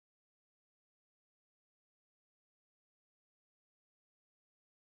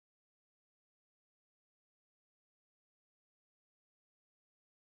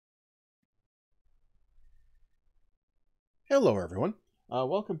Hello, everyone.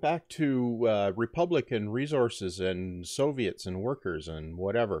 Welcome back to Republican resources and Soviets and workers and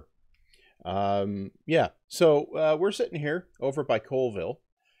whatever. So we're sitting here over by Colville,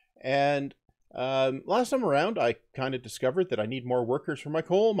 and last time around, I kind of discovered that I need more workers for my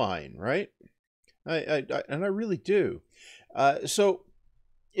coal mine, right? And I really do. So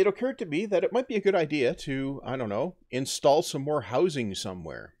it occurred to me that it might be a good idea to, I don't know, install some more housing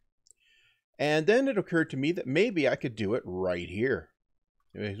somewhere. And then it occurred to me that maybe I could do it right here.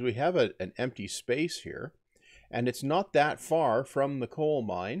 Because we have an empty space here, and it's not that far from the coal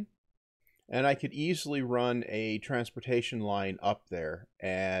mine, and I could easily run a transportation line up there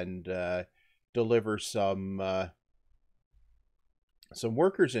and deliver some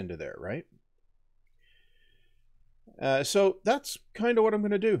workers into there, right? So that's kind of what I'm going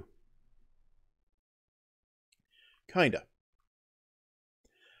to do. Kinda.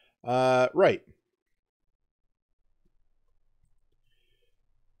 Right.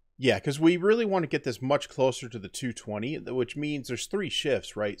 Yeah, because we really want to get this much closer to the 220, which means there's 3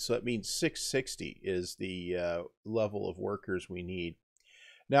 shifts, right? So that means 660 is the level of workers we need.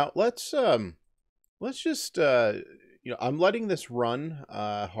 Now let's just I'm letting this run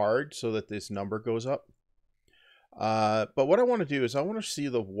hard so that this number goes up. But what I want to do is I want to see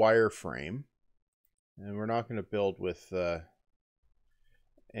the wireframe, and we're not going to build with.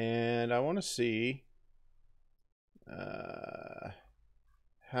 And I want to see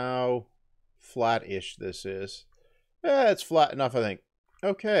how flat-ish this is. It's flat enough, I think.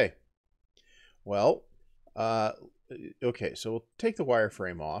 Okay. Well, okay, so we'll take the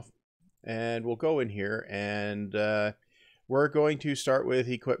wireframe off, and we'll go in here, and we're going to start with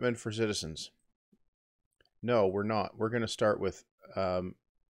equipment for citizens. No, we're not. We're going to start with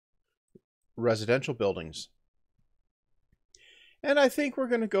residential buildings. And I think we're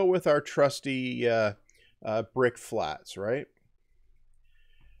going to go with our trusty brick flats, right?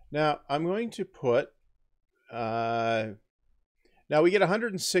 Now, I'm going to put... now, we get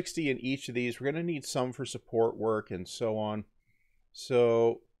 160 in each of these. We're going to need some for support work and so on.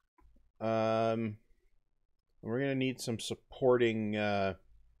 So, we're going to need some supporting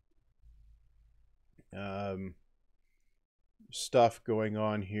stuff going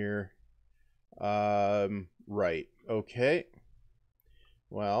on here. Right. Okay.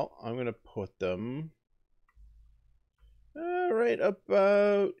 Well, I'm going to put them right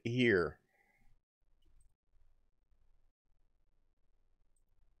about here.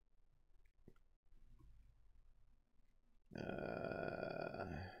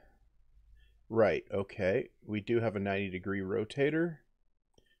 Right, okay. We do have a 90-degree rotator.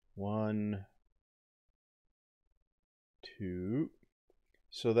 1, 2.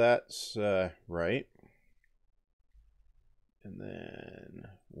 So that's right. And then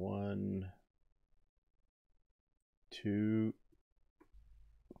 1, 2.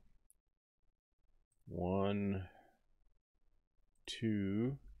 1,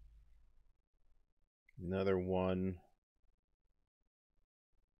 2. Another 1,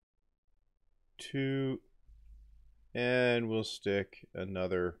 2. And we'll stick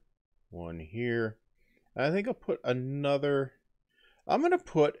another one here. I think I'll put another... I'm going to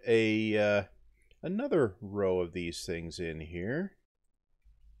put a another row of these things in here.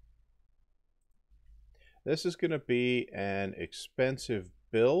 This is going to be an expensive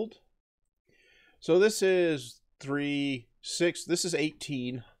build. So this is 3, 6, this is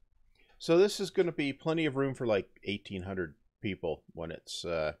 18. So this is going to be plenty of room for like 1,800 people when it's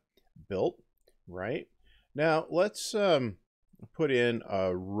built, right? Now let's put in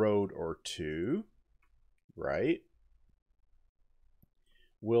a road or two, right?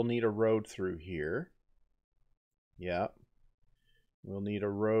 We'll need a road through here. Yeah. We'll need a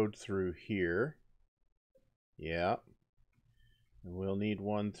road through here. Yeah. And we'll need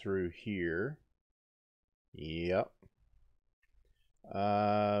one through here. Yep.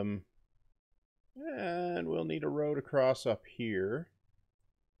 And we'll need a road across up here.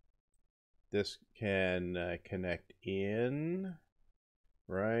 This can connect in,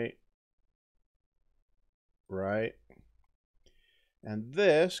 right? Right. And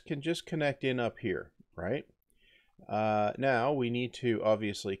this can just connect in up here, right? Now we need to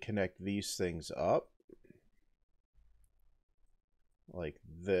obviously connect these things up like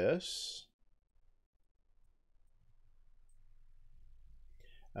this.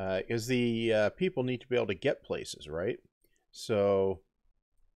 Because the people need to be able to get places, right? So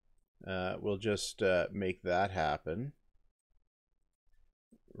we'll just make that happen.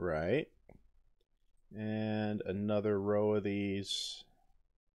 Right. And another row of these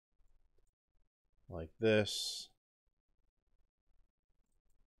like this.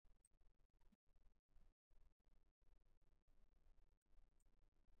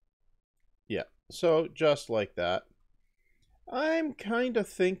 Yeah, so just like that. I'm kind of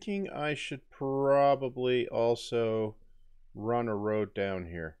thinking I should probably also run a road down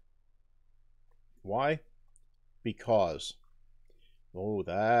here. Why? Because. Oh,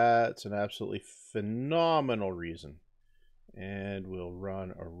 that's an absolutely phenomenal reason. And we'll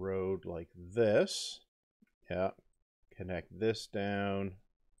run a road like this. Yeah. Connect this down.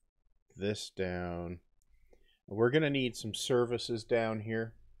 We're going to need some services down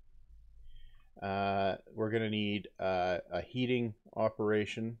here. We're going to need a heating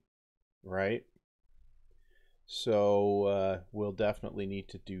operation, right? So we'll definitely need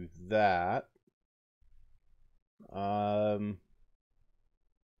to do that.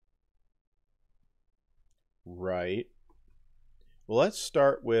 Right. Well, let's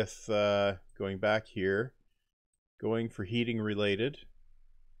start with going back here, going for heating related,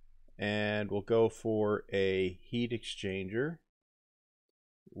 and we'll go for a heat exchanger,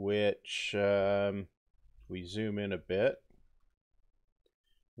 which we zoom in a bit.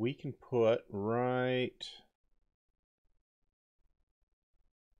 We can put right,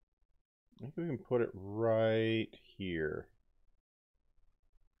 I think we can put it right here.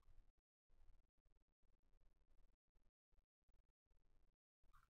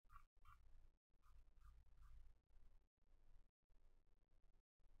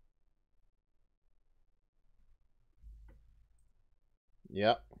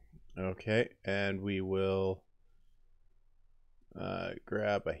 Yep. Okay, and we will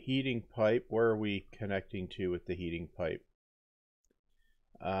grab a heating pipe. Where are we connecting to with the heating pipe?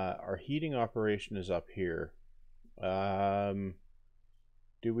 Our heating operation is up here. Do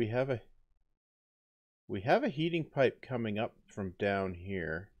we have a... We have a heating pipe coming up from down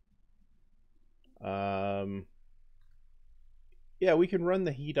here. Yeah, we can run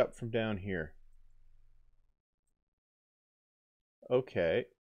the heat up from down here. Okay.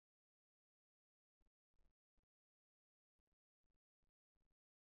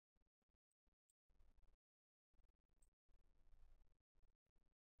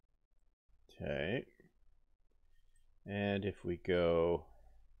 Okay. And if we go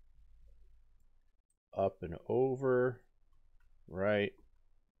up and over, right?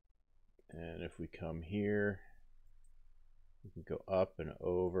 And if we come here, we can go up and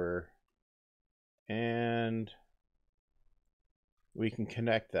over, and we can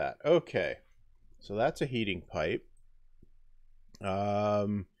connect that. Okay. So that's a heating pipe.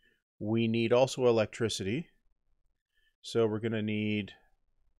 We need also electricity. So we're going to need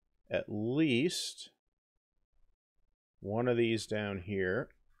at least one of these down here.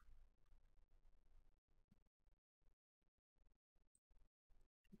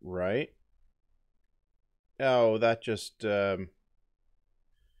 Right. Oh, that just and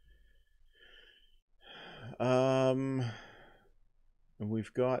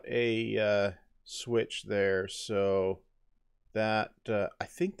we've got a switch there, so that I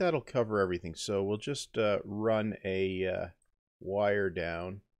think that'll cover everything. So we'll just run a wire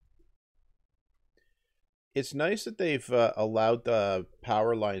down. It's nice that they've allowed the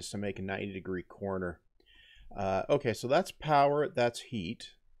power lines to make a 90-degree corner. Okay, so that's power, that's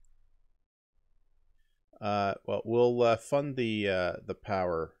heat. Well, we'll fund the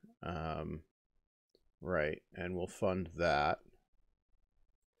power, right, and we'll fund that.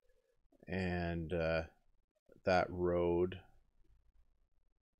 And that road.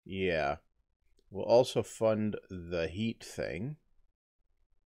 Yeah. We'll also fund the heat thing.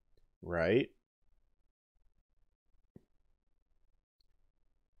 Right?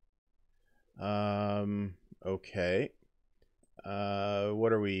 Okay.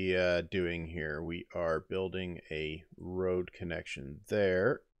 What are we doing here? We are building a road connection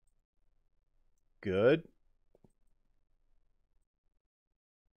there. Good.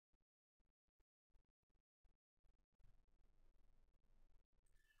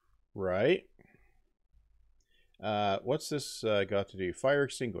 Right. What's this got to do? Fire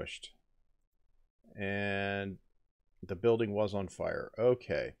extinguished. And the building was on fire.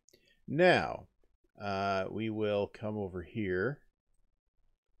 Okay. Now, we will come over here.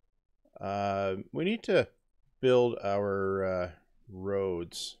 We need to build our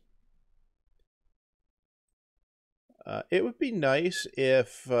roads. It would be nice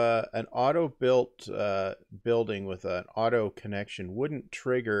if an auto-built building with an auto connection wouldn't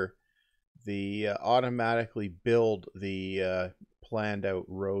trigger the automatically build the planned out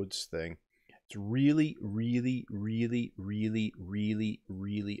roads thing. It's really, really, really, really, really,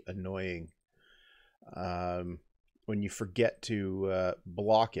 really annoying when you forget to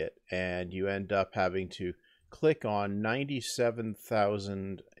block it and you end up having to click on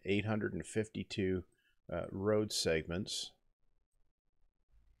 97,852 road segments.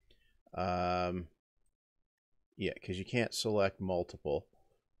 Yeah, because you can't select multiple.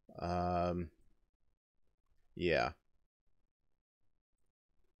 Yeah.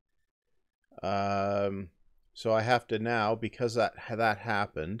 So I have to now, because that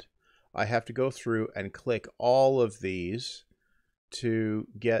happened, I have to go through and click all of these to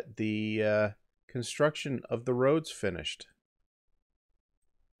get the construction of the roads finished.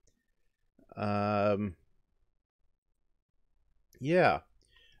 Yeah,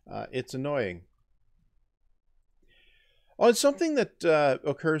 it's annoying. Oh, it's something that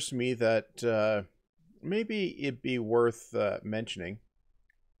occurs to me that maybe it'd be worth mentioning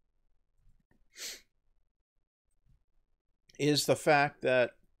is the fact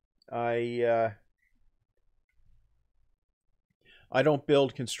that I I don't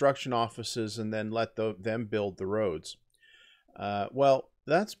build construction offices and then let them build the roads. Well,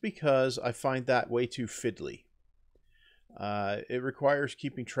 that's because I find that way too fiddly. It requires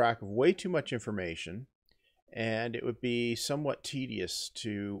keeping track of way too much information, and it would be somewhat tedious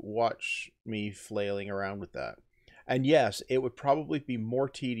to watch me flailing around with that. And yes, it would probably be more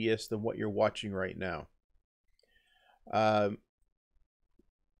tedious than what you're watching right now.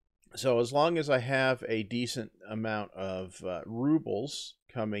 So as long as I have a decent amount of rubles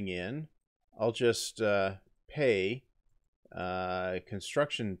coming in, I'll just pay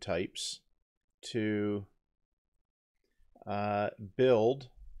construction types to build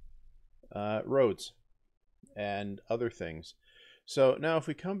roads and other things. So now if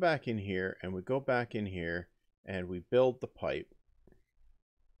we come back in here and we go back in here and we build the pipe,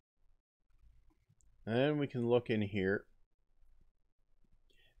 and we can look in here,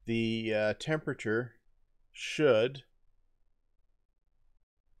 the temperature should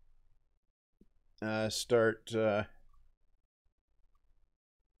start oh,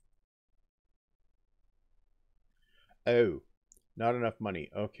 not enough money.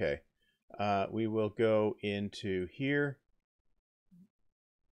 Okay. We will go into here,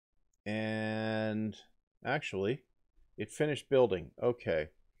 and actually it finished building. Okay,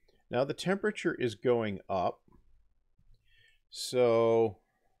 now the temperature is going up, so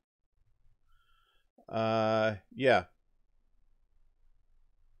yeah.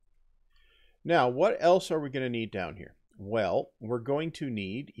 Now what else are we going to need down here? Well, we're going to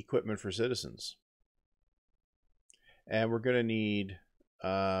need equipment for citizens, and we're going to need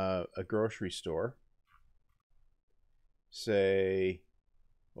a grocery store, say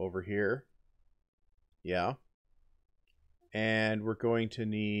over here. Yeah. And we're going to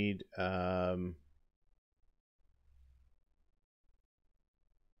need a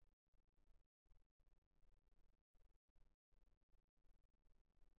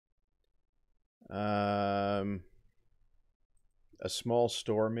small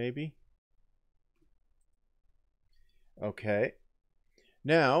store maybe. Okay.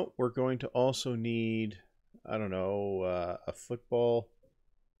 Now we're going to also need, I don't know, a football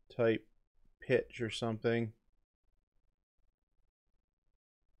type pitch or something.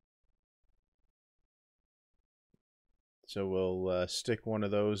 So we'll stick one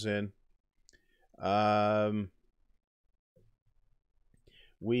of those in.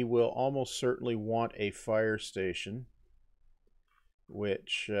 We will almost certainly want a fire station,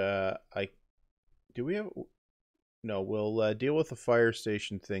 which do we have? No, we'll deal with the fire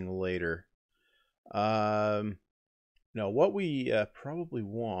station thing later. No, what we probably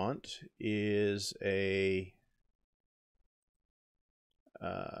want is a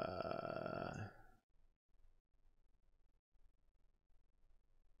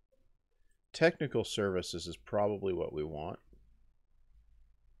technical services is probably what we want.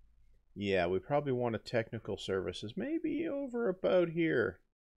 Yeah, we probably want a technical services, maybe over about here.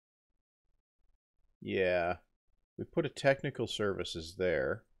 Yeah, we put a technical services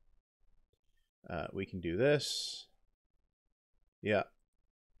there. We can do this. Yeah.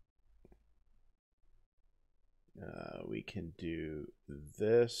 We can do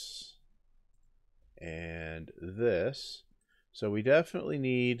this and this. So we definitely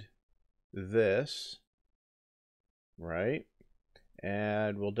need this, right?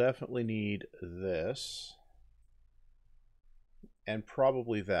 And we'll definitely need this. And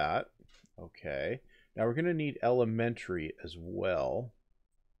probably that. Okay. Now we're going to need elementary as well.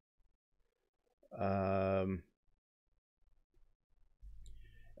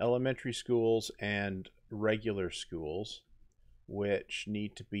 Elementary schools and regular schools, which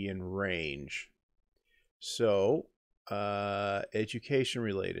need to be in range. So, education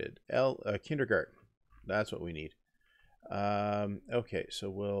related, kindergarten. That's what we need. Okay, so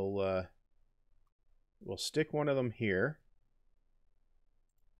we'll stick one of them here.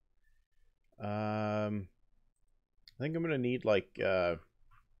 I think I'm gonna need like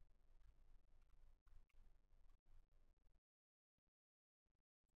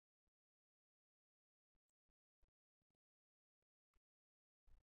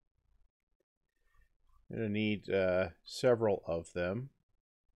I'm going to need several of them.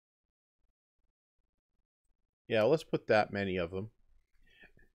 Yeah, let's put that many of them.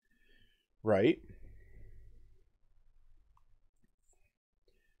 Right.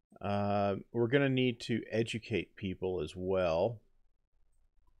 We're going to need to educate people as well.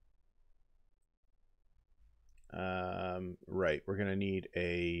 Right, we're going to need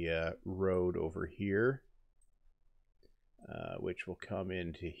a road over here, which will come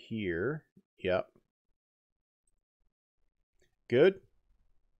into here. Yep. Good.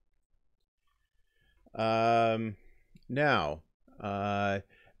 Now,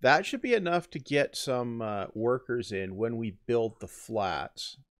 that should be enough to get some workers in when we build the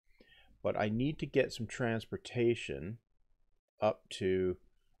flats. But I need to get some transportation up to,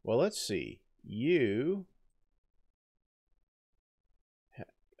 well, let's see. You...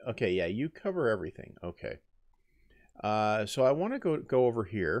 Okay, yeah, you cover everything. Okay. So I want to go over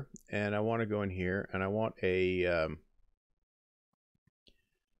here, and I want to go in here, and I want a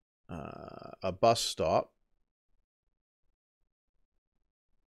bus stop.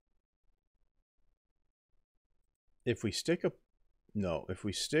 If we stick a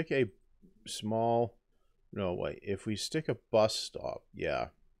small, no, wait, if we stick a bus stop, yeah.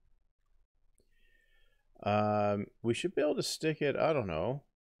 We should be able to stick it, I don't know.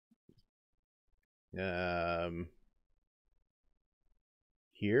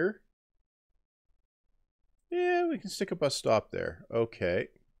 Here? Yeah, we can stick a bus stop there. Okay.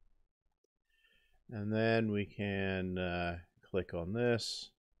 And then we can click on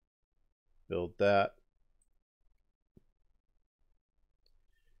this, build that.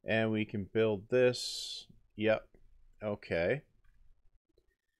 And we can build this. Yep. Okay.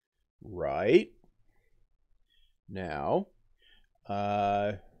 Right. Now,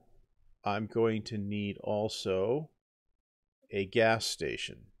 I'm going to need also a gas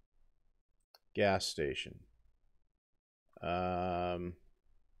station. Gas station. I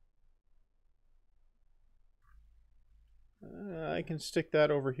can stick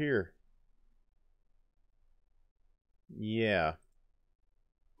that over here. Yeah.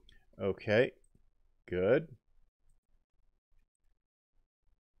 Okay. Good.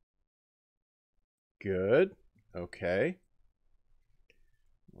 Good. Okay.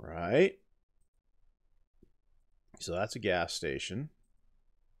 Right. So that's a gas station.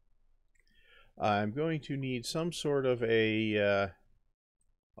 I'm going to need some sort of a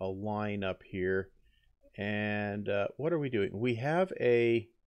line up here. And what are we doing? We have a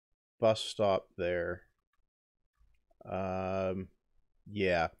bus stop there.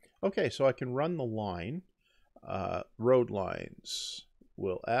 Yeah. Okay, so I can run the line. Road lines.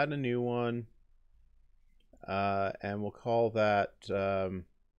 We'll add a new one. And we'll call that...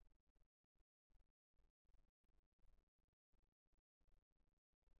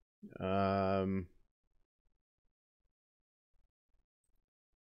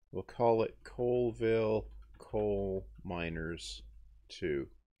 we'll call it Coalville Coal Miners 2.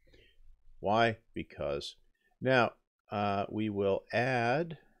 Why? Because. Now, we will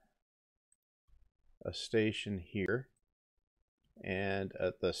add a station here. And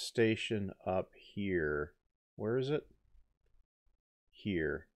at the station up here. Where is it?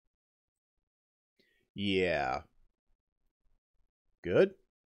 Here. Yeah. Good.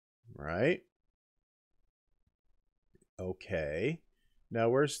 Right. Okay. Now,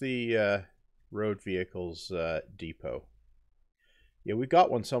 where's the road vehicles depot? Yeah, we got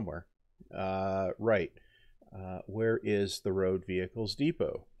one somewhere. Right. Where is the road vehicles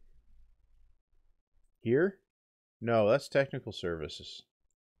depot? Here? No, that's technical services.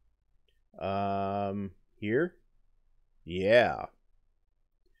 Here? Yeah.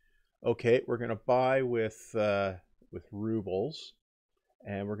 Okay, we're gonna buy with rubles,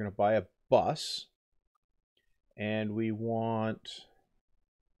 and we're gonna buy a bus, and we want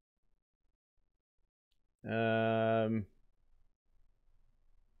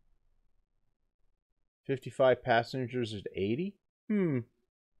 55 passengers at 80.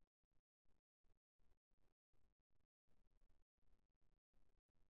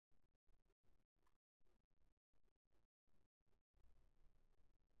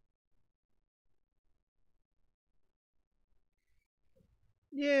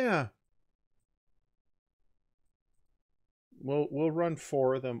 Yeah. We'll run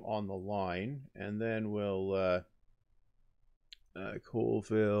 4 of them on the line, and then we'll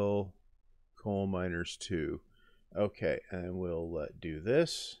Coalville Coal Miners 2. Okay, and we'll do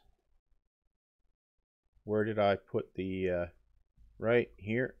this. Where did I put the right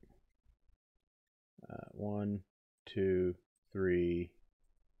here? 1, 2, 3,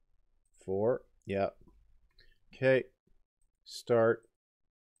 4. Yep. Okay. Start.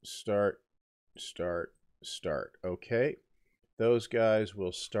 start. Okay. Those guys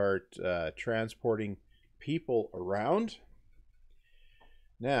will start transporting people around.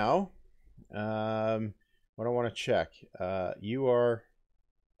 Now, what I want to check, you are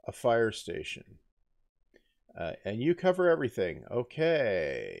a fire station. And you cover everything.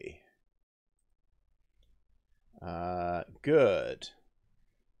 Okay. Good.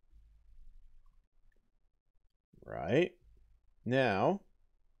 Right. Now,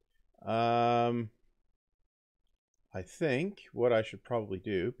 I think what I should probably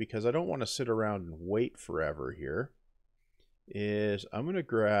do, because I don't want to sit around and wait forever here, is I'm going to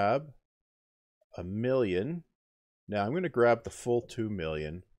grab 1,000,000. Now I'm going to grab the full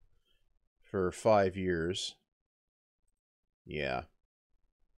 2,000,000 for 5 years. Yeah.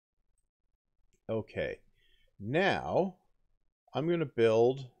 Okay. Now I'm going to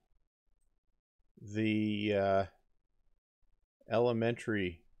build the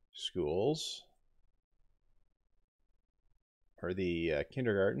elementary schools, or the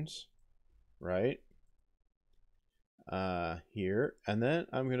kindergartens, right? Here. And then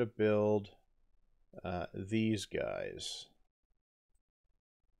I'm going to build these guys,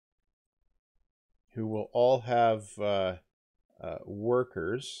 who will all have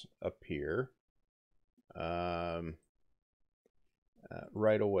workers appear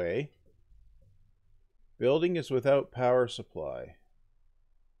right away. Building is without power supply.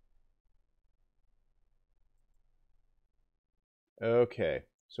 Okay,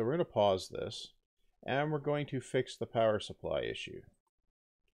 so we're going to pause this, and we're going to fix the power supply issue.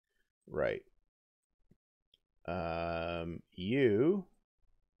 Right. You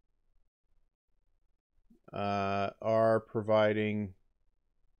are providing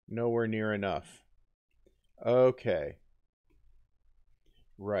nowhere near enough. Okay.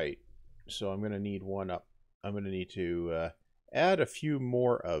 Right. So I'm going to need one up. I'm going to need to add a few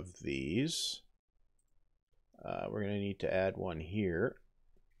more of these. We're going to need to add one here.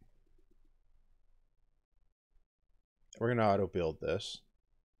 We're going to auto build this.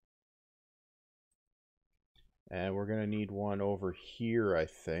 And we're going to need one over here, I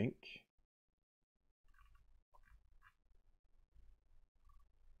think.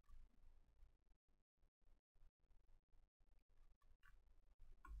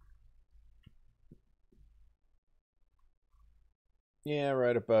 Yeah,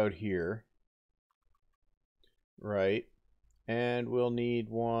 right about here. Right. And we'll need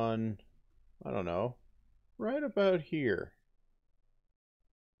one, I don't know, right about here.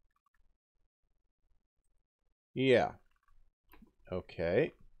 Yeah.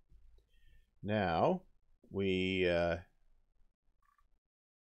 Okay. Now, what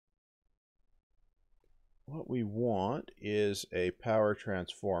we want is a power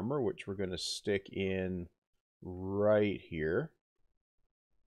transformer, which we're going to stick in right here.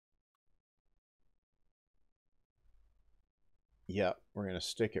 Yep, we're going to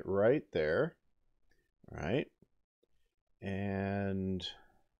stick it right there. All right. And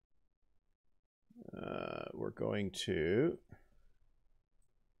we're going to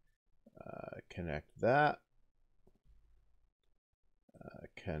connect that.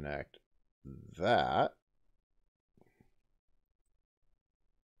 Connect that.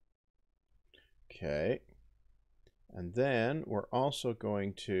 Okay. And then we're also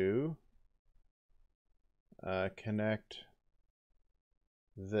going to connect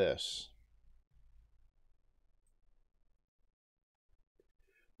this.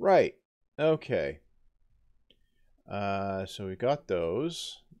 Right. Okay. So we got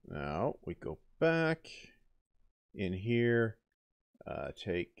those. Now we go back in here,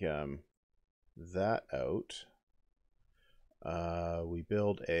 take that out. We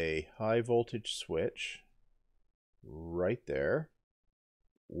build a high voltage switch right there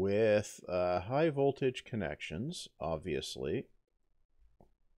with high voltage connections, obviously.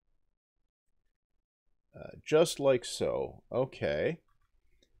 Just like so. Okay.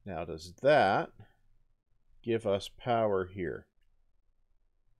 Now does that give us power here?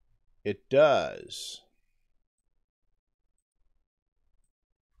 It does.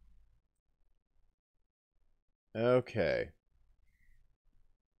 Okay.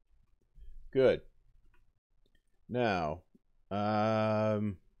 Good. Now,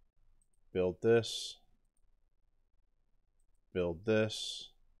 build this. Build this.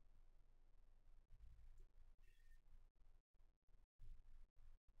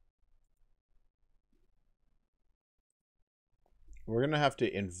 We're going to have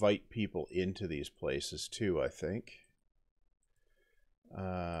to invite people into these places too, I think.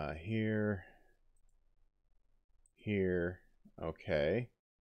 Here. Here. Okay.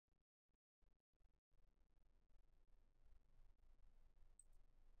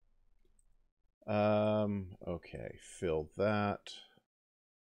 Okay, fill that,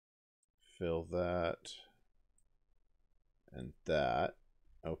 and that.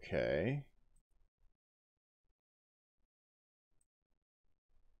 Okay.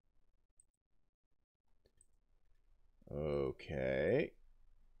 Okay.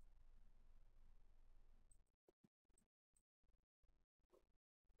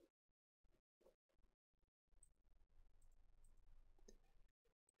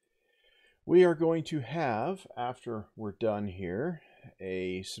 We are going to have, after we're done here,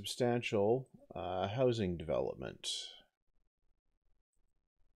 a substantial housing development.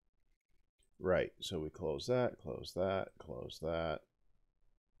 Right, so we close that, close that, close that.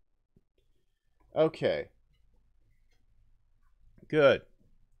 Okay. Good.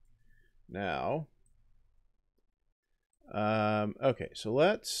 Now, okay, so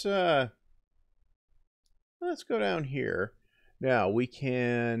let's go down here. Now we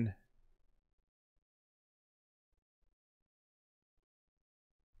can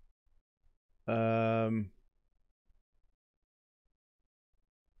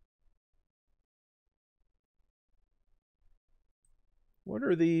what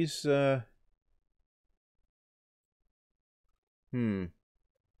are these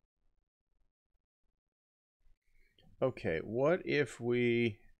Okay, what if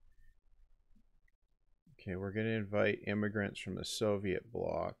we... Okay, we're going to invite immigrants from the Soviet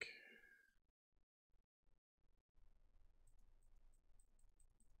bloc.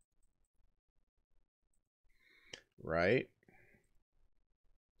 Right?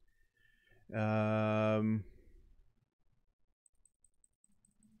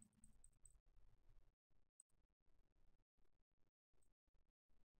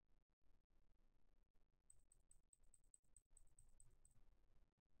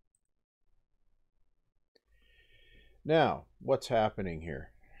 Now, what's happening here?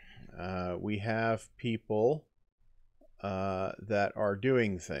 We have people that are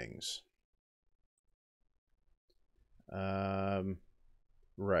doing things.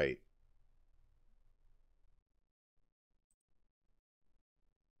 Right.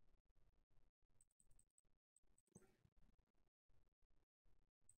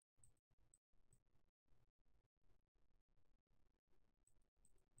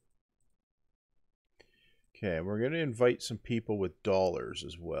 Okay, we're going to invite some people with dollars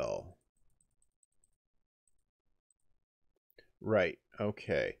as well. Right,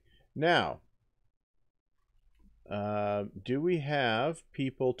 okay. Now, do we have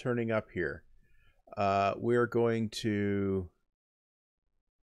people turning up here? We're going to...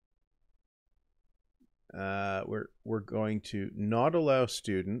 we're going to not allow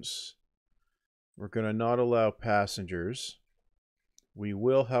students. We're going to not allow passengers. We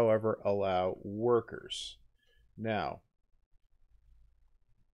will, however, allow workers. Now,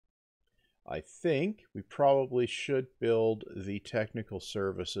 I think we probably should build the technical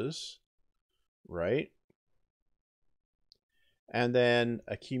services, right? And then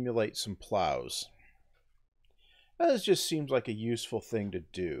accumulate some plows. That just seems like a useful thing to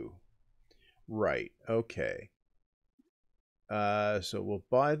do. Right, okay. So we'll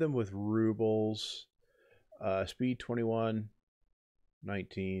buy them with rubles. Speed 21,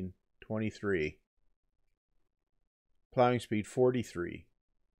 19, 23. Plowing speed 43.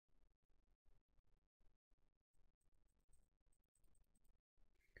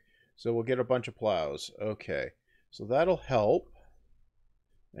 So we'll get a bunch of plows. Okay, so that'll help.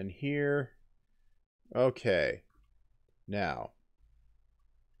 And here, okay. Now,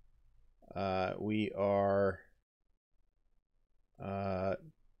 we are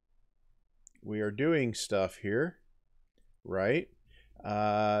doing stuff here, right?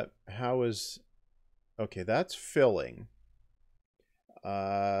 How is... Okay, that's filling.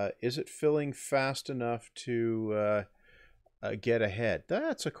 Is it filling fast enough to get ahead?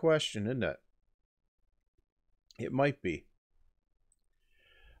 That's a question, isn't it? It might be.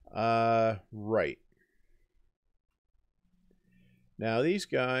 Right. Now these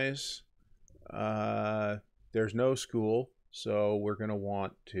guys, there's no school, so we're going to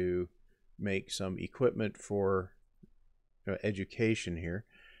want to make some equipment for education here.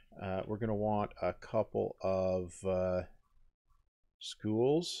 We're going to want a couple of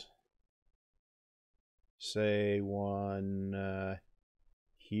schools. Say one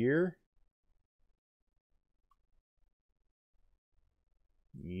here.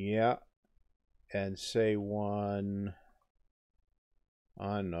 Yeah. And say one,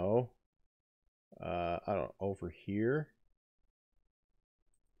 I don't know, over here.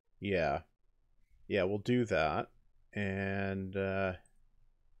 Yeah. Yeah, we'll do that. And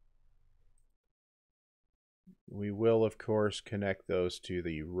we will, of course, connect those to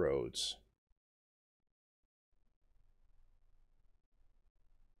the roads.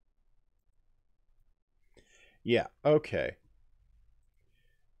 Yeah, okay.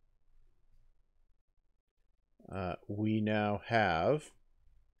 We now have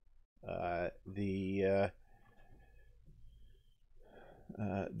the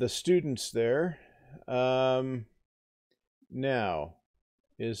students there. Now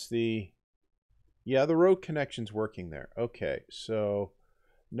is the road connection's working there. Okay, so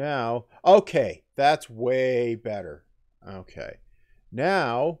now, okay, that's way better. Okay,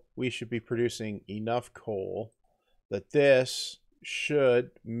 now we should be producing enough coal that this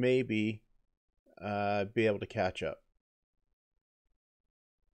should maybe be able to catch up.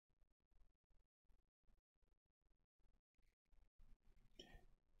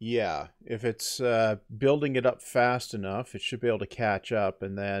 Yeah, if it's building it up fast enough, it should be able to catch up,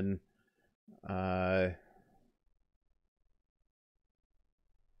 and uh,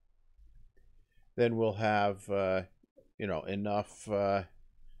 then we'll have enough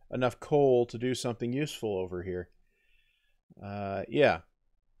coal to do something useful over here. Yeah,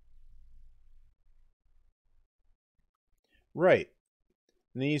 right.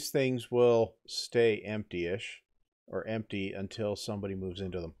 And these things will stay empty-ish or empty until somebody moves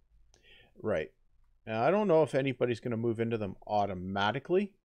into them. Right. Now, I don't know if anybody's going to move into them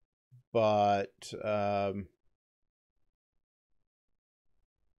automatically, but um,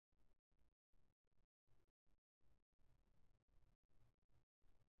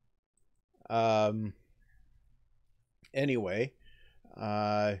 anyway,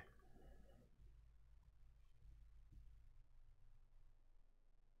 uh,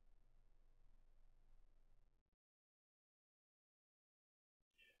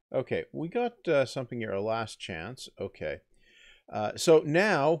 okay, we got something here, a last chance. Okay. So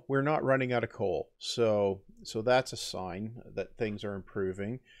now we're not running out of coal. So that's a sign that things are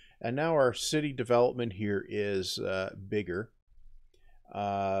improving. And now our city development here is bigger.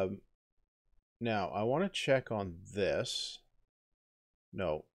 Um, Now I want to check on this.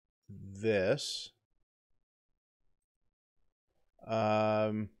 No, this.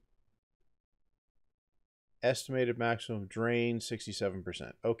 Um, Estimated maximum drain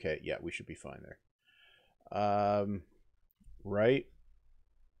 67%. Okay, yeah, we should be fine there. Right.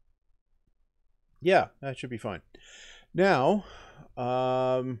 Yeah, that should be fine. Now,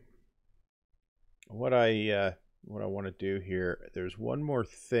 what I want to do here, there's one more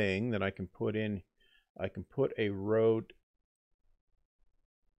thing that I can put in. I can put a road.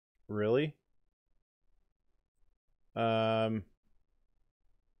 Really? Um,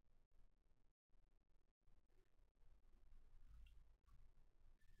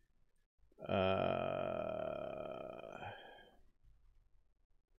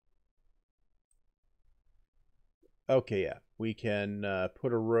 okay, yeah. We can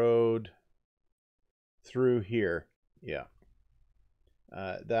put a road through here. Yeah.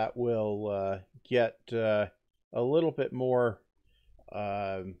 That will get a little bit more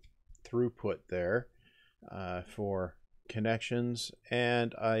throughput there for connections.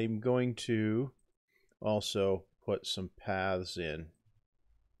 And I'm going to also put some paths in.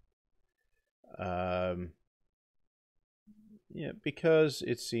 Yeah, because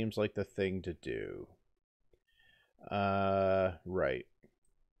it seems like the thing to do. Right.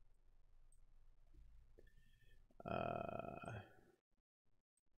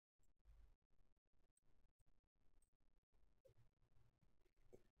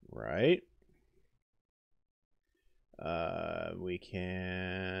 Right. We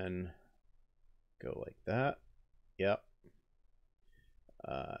can go like that. Yep.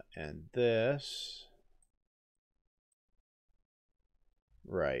 And this.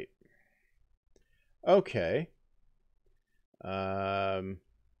 Right. Okay. And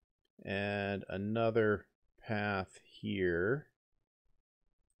another path here.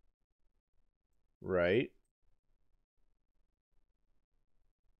 Right.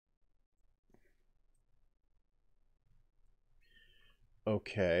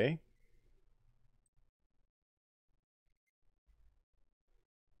 Okay.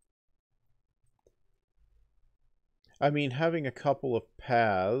 I mean, having a couple of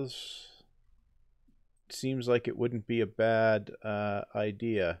paths seems like it wouldn't be a bad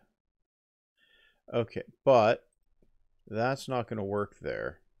idea. Okay, but that's not going to work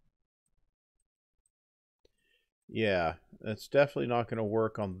there. Yeah, it's definitely not going to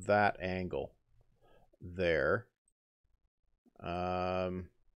work on that angle there.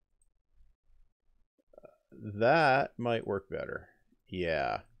 That might work better.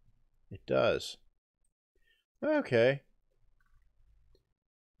 Yeah, it does. Okay.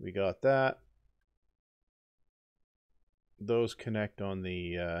 We got that. Those connect on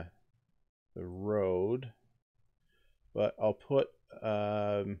the road. But I'll put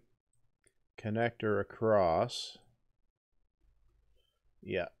connector across.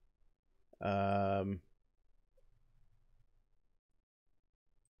 Yeah.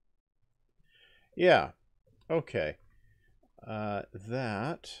 Yeah. Okay.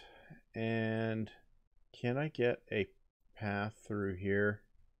 That. And can I get a path through here?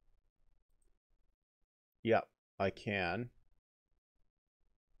 Yep, I can.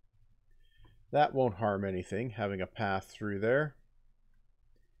 That won't harm anything, having a path through there.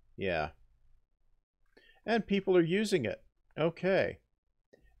 Yeah. And people are using it. Okay.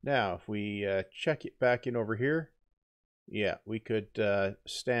 Now, if we check it back in over here, yeah, we could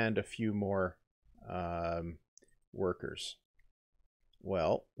stand a few more workers.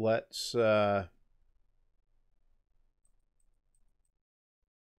 Well, let's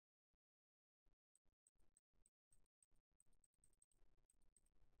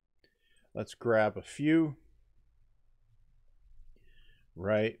grab a few.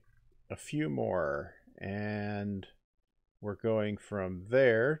 Right, a few more, and we're going from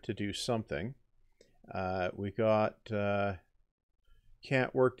there to do something. We got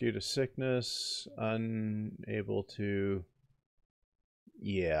can't work due to sickness, unable to,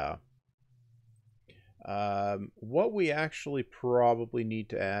 yeah. What we actually probably need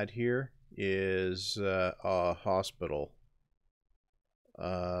to add here is a hospital.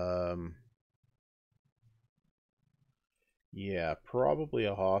 Yeah, probably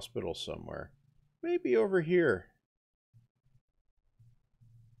a hospital somewhere. Maybe over here.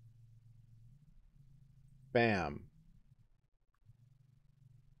 Bam.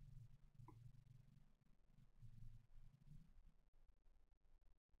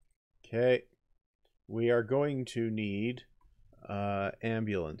 Okay. We are going to need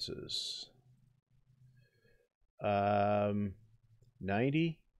ambulances.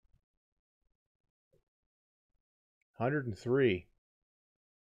 90? 103.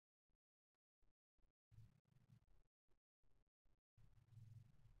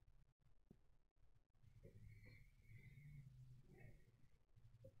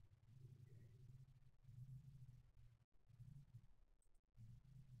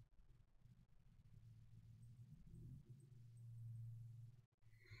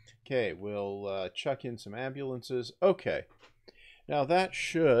 Okay, we'll chuck in some ambulances. Okay. Now that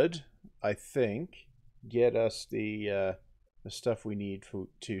should, I think, get us the stuff we need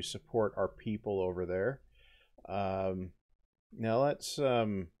to support our people over there. Now let's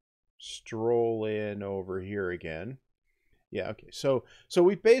stroll in over here again. Yeah, okay. So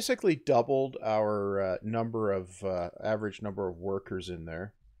we basically doubled our number of average number of workers in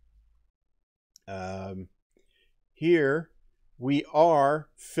there. Here we are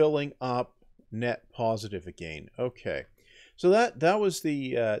filling up net positive again. Okay. So that was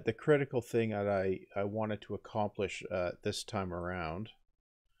the critical thing that I wanted to accomplish this time around.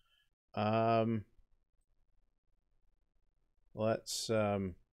 Let's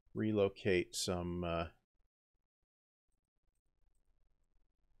relocate some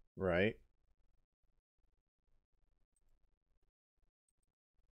right.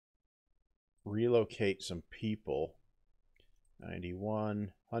 Relocate some people.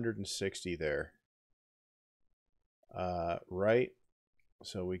 91, 160 there. Right.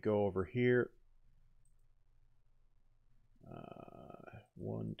 So we go over here.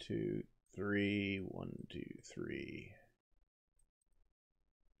 1, 2, 3, 1, 2, 3.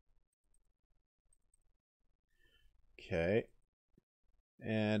 Okay.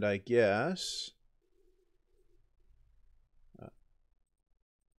 And I guess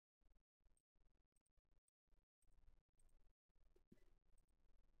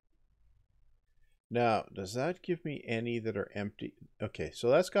now, does that give me any that are empty? Okay, so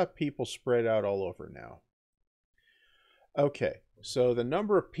that's got people spread out all over now. Okay, so the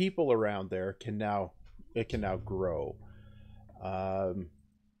number of people around there can now grow.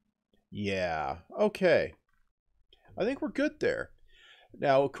 Yeah, okay. I think we're good there.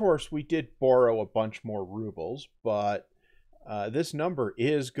 Now, of course, we did borrow a bunch more rubles, but this number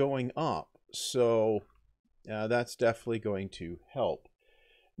is going up, so that's definitely going to help.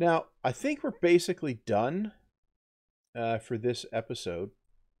 Now, I think we're basically done for this episode.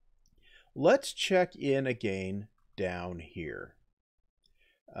 Let's check in again down here.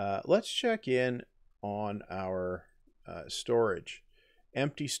 Let's check in on our storage.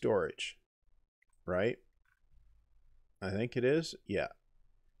 Empty storage, right? I think it is. Yeah.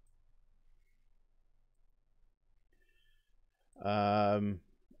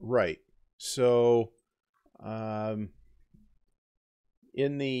 Right. So,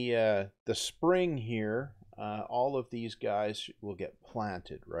 in the spring here, all of these guys will get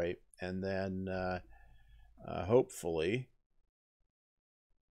planted, right? And then hopefully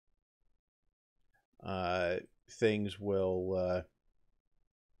things will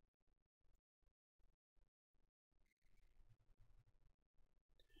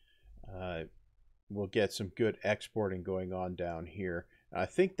we'll get some good exporting going on down here. I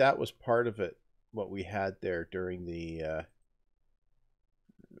think that was part of it, what we had there during the,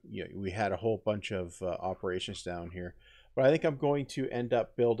 we had a whole bunch of operations down here. But I think I'm going to end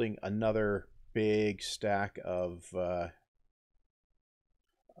up building another big stack of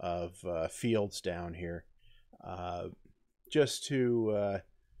fields down here, just to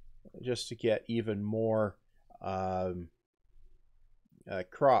get even more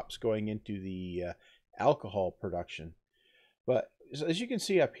crops going into the alcohol production. But as you can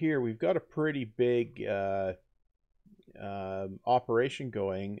see up here, we've got a pretty big operation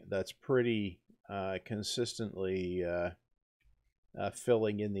going that's pretty consistently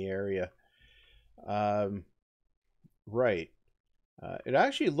filling in the area. Right. It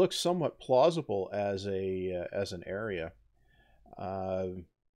actually looks somewhat plausible as an area. Now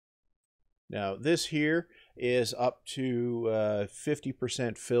this here is up to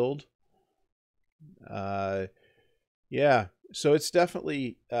 50% filled. Yeah, so it's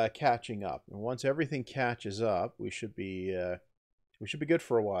definitely catching up, and once everything catches up, we should be good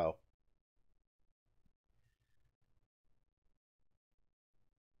for a while.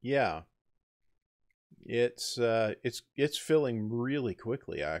 Yeah, it's filling really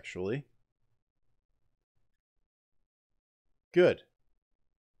quickly, actually. Good.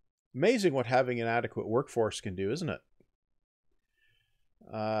 Amazing what having an adequate workforce can do, isn't it?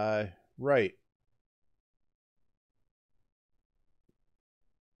 Right.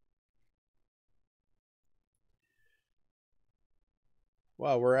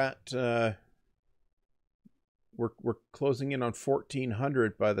 Well, we're at we're closing in on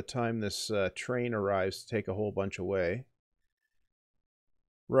 1400 by the time this train arrives to take a whole bunch away.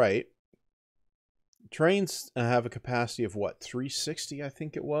 Right. Trains have a capacity of what, 360, I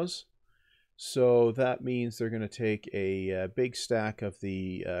think it was. So that means they're going to take a big stack of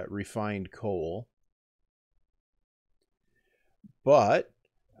the refined coal. But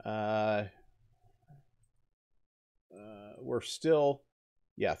we're still,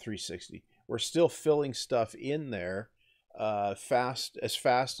 yeah, 360. We're still filling stuff in there fast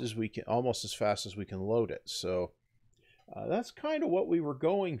as we can, almost as fast as we can load it. So that's kind of what we were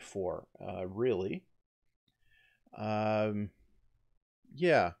going for, really.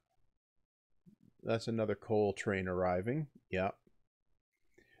 Yeah, that's another coal train arriving. Yeah.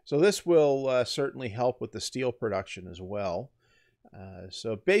 So this will certainly help with the steel production as well.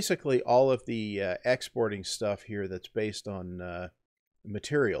 So basically all of the exporting stuff here that's based on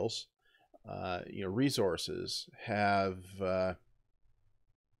materials, resources have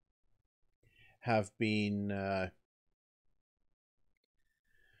been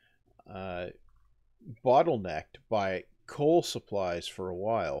bottlenecked by coal supplies for a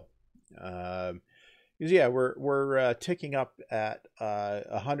while. Yeah, we're ticking up at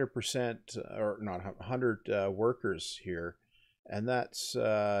 100% or not 100 workers here, and that's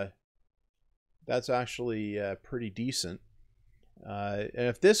actually pretty decent. And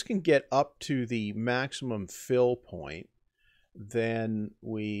if this can get up to the maximum fill point, then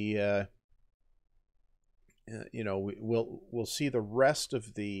we'll see the rest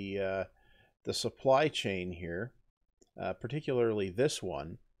of the supply chain here, particularly this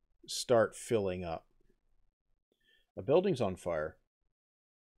one, start filling up. A building's on fire.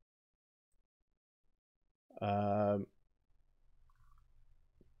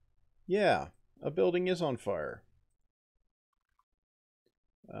 Yeah, a building is on fire.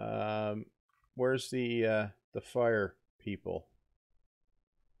 Where's the fire people?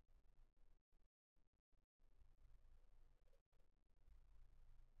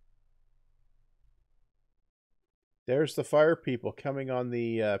 There's the fire people coming on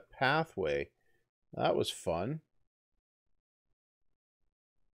the pathway. That was fun.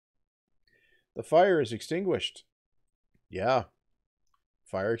 The fire is extinguished. Yeah.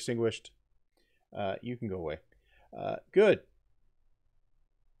 Fire extinguished. You can go away. Good.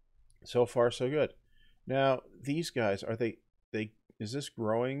 So far, so good. Now, these guys, is this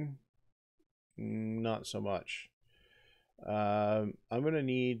growing? Not so much. I'm going to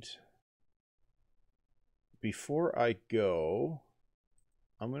need, before I go,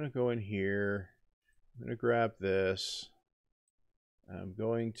 I'm going to go in here. I'm going to grab this. I'm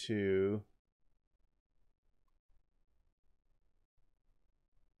going to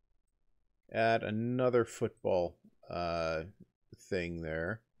add another football thing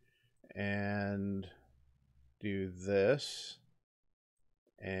there, and do this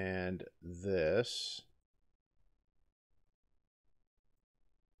and this.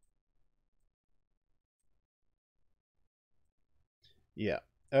 Yeah.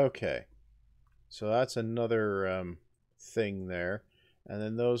 Okay. So that's another thing there. And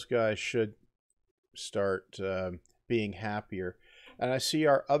then those guys should start being happier. And I see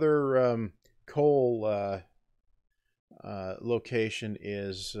our other coal location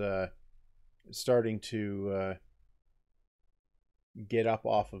is starting to get up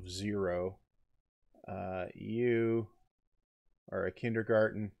off of 0. You are a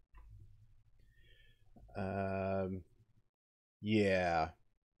kindergarten. Yeah.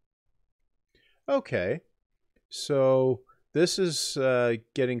 Okay. So this is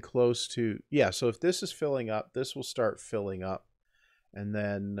getting close to, yeah, so if this is filling up, this will start filling up. And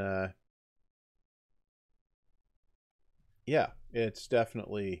then, yeah, it's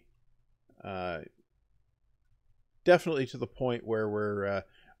uh, definitely to the point where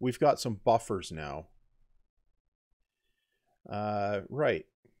we've got some buffers now. Right.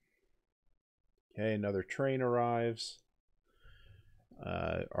 Okay, another train arrives.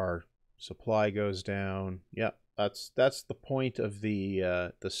 Our supply goes down. Yeah, that's the point of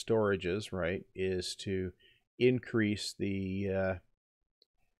the storages, right? Is to increase the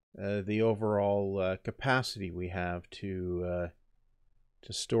overall capacity we have to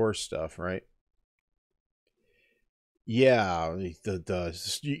store stuff, right? Yeah,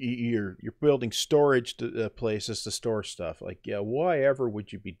 you're building storage places to store stuff. Like, yeah, why ever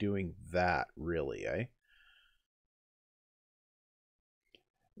would you be doing that, really, eh?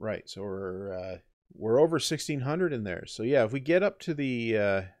 Right. So we're over 1600 in there. So yeah, if we get up to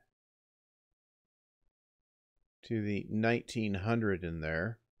the 1900 in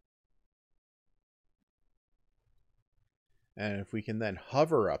there, and if we can then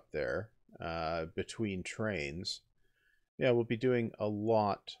hover up there between trains, yeah, we'll be doing a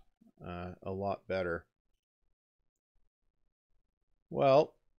lot better.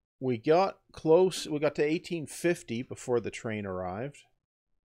 Well, we got close. We got to 1850 before the train arrived.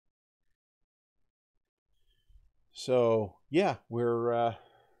 So yeah, we're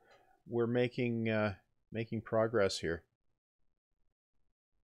making progress here.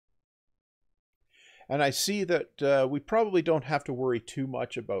 And I see that we probably don't have to worry too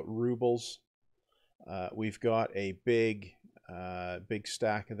much about rubles. We've got a big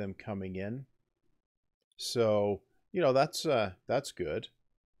stack of them coming in. So, that's good.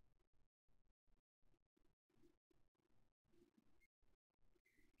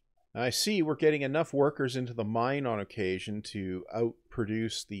 I see we're getting enough workers into the mine on occasion to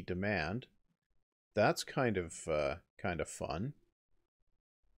outproduce the demand. That's kind of fun.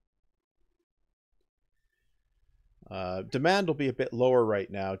 Demand will be a bit lower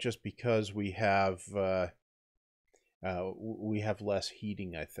right now just because we have less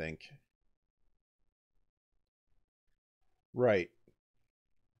heating, I think. Right.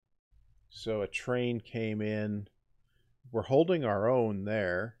 So a train came in. We're holding our own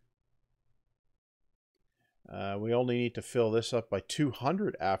there. We only need to fill this up by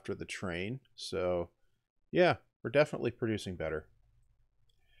 200 after the train. So, yeah, we're definitely producing better.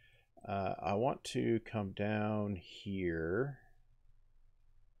 I want to come down here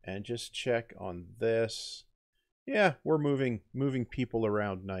and just check on this. Yeah, we're moving people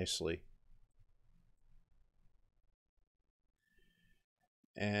around nicely.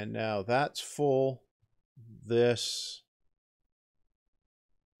 And now that's full. This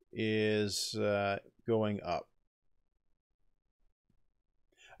is going up.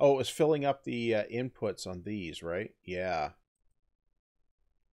 Oh, it was filling up the inputs on these, right? Yeah.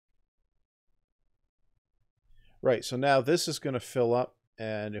 Right, so now this is going to fill up,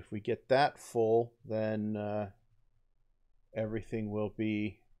 and if we get that full, then everything will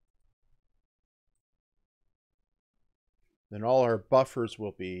be... Then all our buffers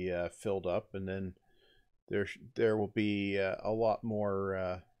will be filled up, and then there will be a lot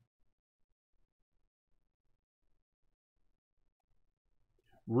more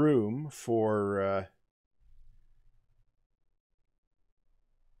room for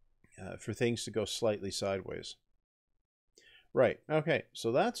things to go slightly sideways. Right. Okay.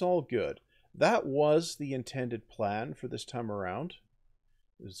 So that's all good. That was the intended plan for this time around.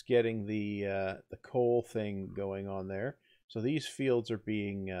 Is getting the coal thing going on there. So these fields are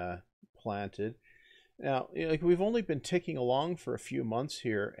being planted. Now, like we've only been ticking along for a few months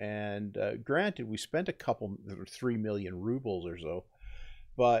here, and granted, we spent a couple 3 million rubles or so,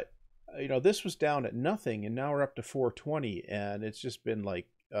 but this was down at nothing, and now we're up to 420, and it's just been like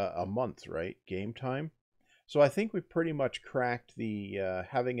a month, right? Game time. So I think we pretty much cracked the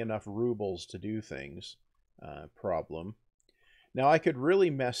having enough rubles to do things problem. Now I could really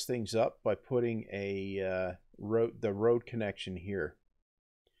mess things up by putting the road connection here.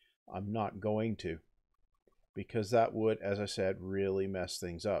 I'm not going to. because that would, as I said, really mess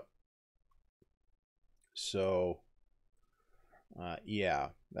things up. So, yeah,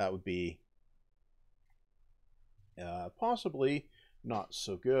 that would be possibly not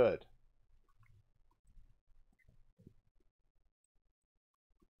so good.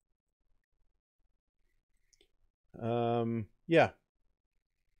 Yeah.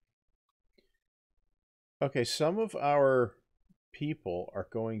 Okay, some of our people are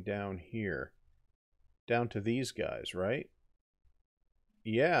going down here. Down to these guys, right?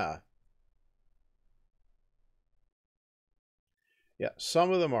 Yeah. Yeah,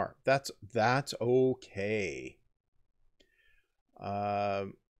 some of them are. That's okay.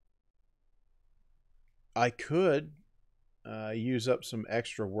 Um, I could use up some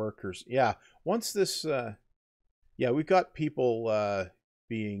extra workers. Yeah, once this, yeah, we've got people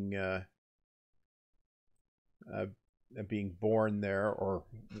being uh, being born there or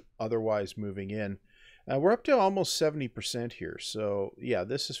otherwise moving in. We're up to almost 70% here, so yeah,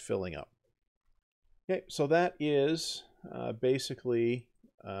 this is filling up. Okay, so that is basically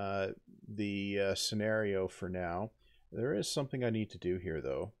the scenario for now. There is something I need to do here,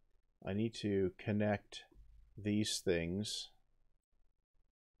 though. I need to connect these things.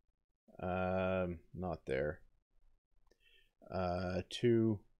 Not there.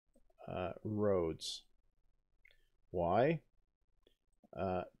 To roads. Why?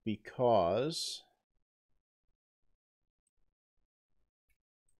 Because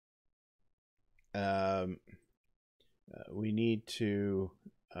we need to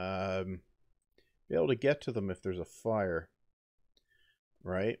be able to get to them if there's a fire,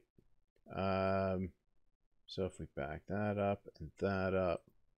 right? So if we back that up and that up,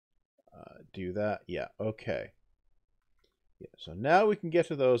 do that, yeah, okay. Yeah, so now we can get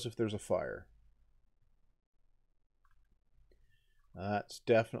to those if there's a fire. That's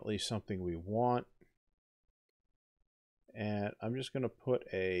definitely something we want. And I'm just going to put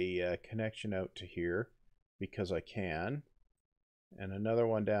a connection out to here because I can. And another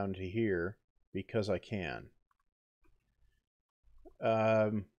one down to here because I can.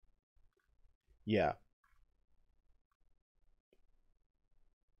 Yeah.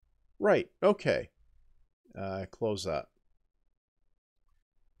 Right, okay. Close that.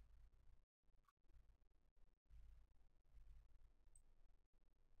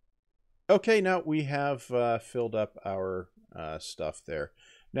 Okay, now we have filled up our stuff there.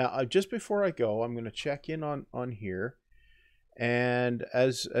 Now, just before I go, I'm going to check in on here. And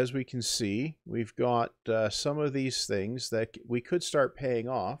as we can see, we've got some of these things that we could start paying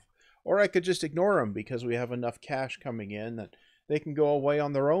off. Or I could just ignore them because we have enough cash coming in that they can go away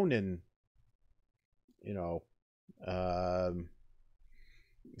on their own in, you know,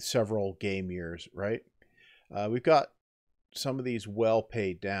 several game years, right? We've got some of these well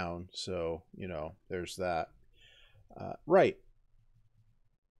paid down, so, you know, there's that. Right.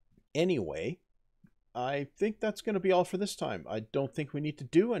 Anyway, I think that's going to be all for this time. I don't think we need to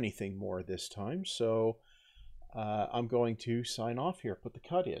do anything more this time, so I'm going to sign off here, put the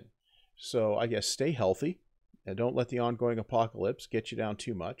cut in. So I guess stay healthy and don't let the ongoing apocalypse get you down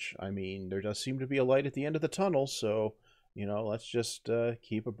too much. I mean, there does seem to be a light at the end of the tunnel, so, you know, let's just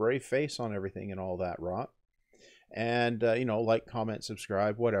keep a brave face on everything and all that rot. And, you know, like, comment,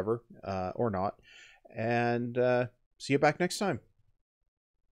 subscribe, whatever, or not. And see you back next time.